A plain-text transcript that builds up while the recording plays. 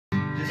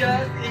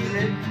just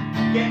eating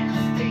gas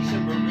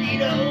station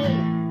burrito.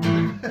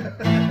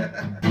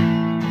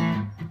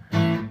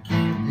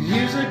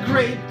 Here's a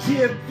great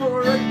tip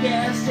for a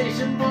gas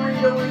station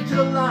burrito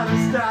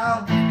enchilada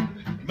style.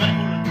 You might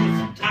want to put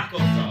some taco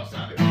sauce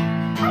on it.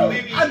 Oh,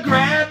 maybe.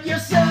 Grab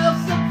yourself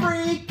some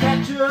free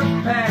ketchup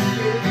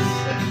packets.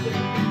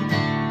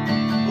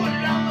 Put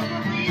it on the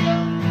burrito.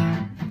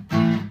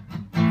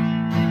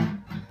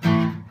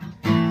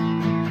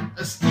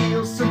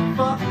 Steal some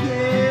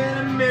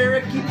fucking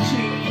American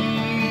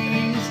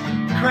cheese.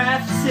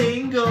 Kraft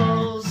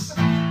singles.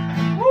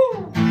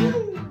 Woo,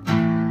 woo.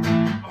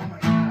 Oh my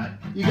God.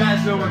 You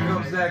guys know what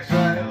comes next,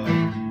 right?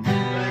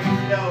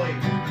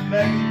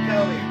 Megan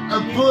Kelly.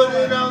 Put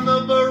it on the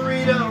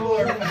burrito.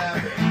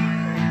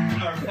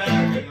 Our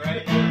fapping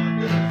right now.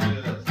 Look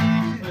at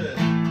this.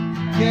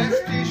 Gas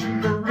station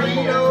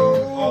burrito.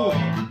 Oh.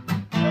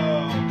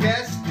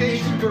 Gas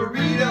station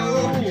burrito.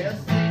 Gas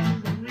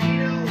station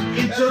burrito.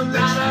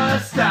 Enchilada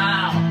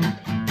style.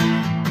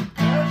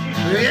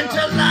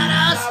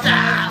 Enchilada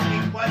style.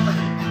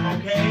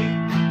 Okay?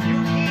 You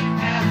keep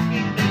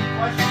asking me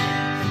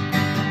questions.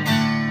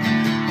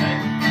 Okay?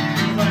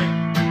 It's like,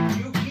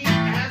 you keep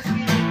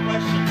asking me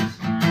questions.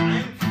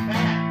 I'm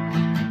fat.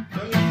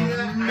 Don't you see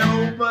that?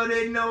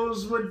 Nobody knows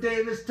what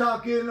Dave is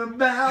talking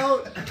about.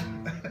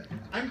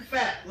 I'm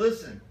fat.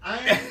 Listen,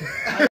 I'm